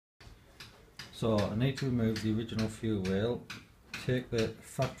So I need to remove the original fuel rail, take the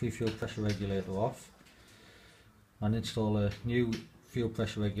factory fuel pressure regulator off and install a new fuel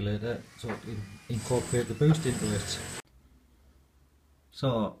pressure regulator so it can incorporate the boost into it.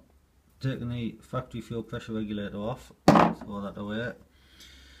 So taking the factory fuel pressure regulator off, throw that away.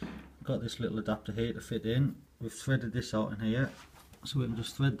 Got this little adapter here to fit in. We've threaded this out in here, so we can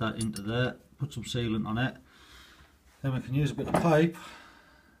just thread that into there, put some sealant on it, then we can use a bit of pipe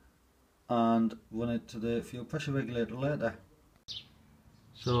and run it to the fuel pressure regulator later.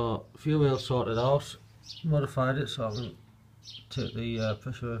 So fuel rail sorted out, modified it so I can take the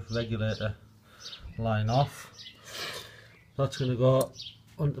pressure regulator line off. That's going to go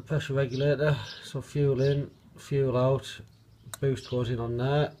onto the pressure regulator, so fuel in, fuel out, boost goes in on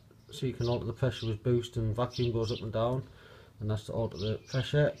there, so you can alter the pressure with boost and vacuum goes up and down, and that's to alter the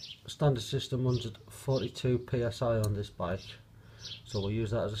pressure. Standard system runs at 42 psi on this bike, so we'll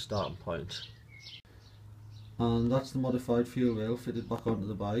use that as a starting point. And that's the modified fuel rail fitted back onto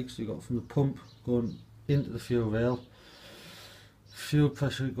the bike, so you've got from the pump going into the fuel rail, fuel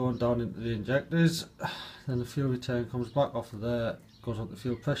pressure going down into the injectors, then the fuel return comes back off of there, goes on the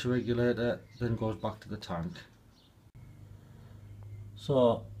fuel pressure regulator, then goes back to the tank.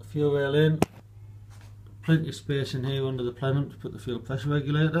 So fuel rail in, plenty of space in here under the plenum to put the fuel pressure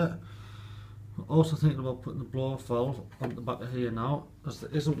regulator. We're also thinking about putting the blower valve on the back of here now, as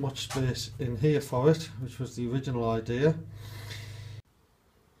there isn't much space in here for it, which was the original idea.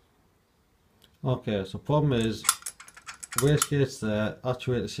 Okay, so problem is, wastegate's there,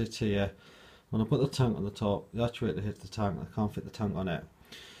 actuator sits here. When I put the tank on the top, the actuator hits the tank, I can't fit the tank on it.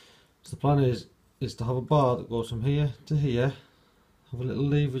 So the plan is to have a bar that goes from here to here, have a little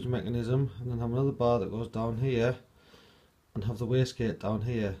leverage mechanism, and then have another bar that goes down here, and have the wastegate down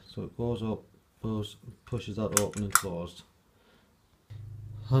here, so it goes up, goes, pushes that open and closed.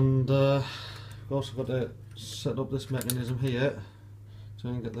 And we've also got to set up this mechanism here, so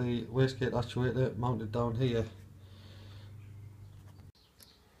we can get the wastegate actuator mounted down here.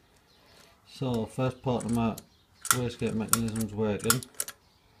 So first part of my wastegate mechanism is working.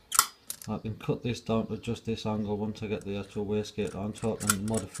 I can cut this down to just this angle once I get the actual wastegate on, so I can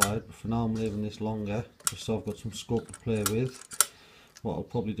modify it, but for now I'm leaving this longer just so I've got some scope to play with. What I'll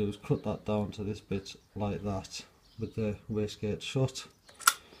probably do is cut that down to this bit like that with the wastegate shut,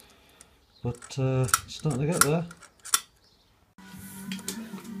 but it's starting to get there.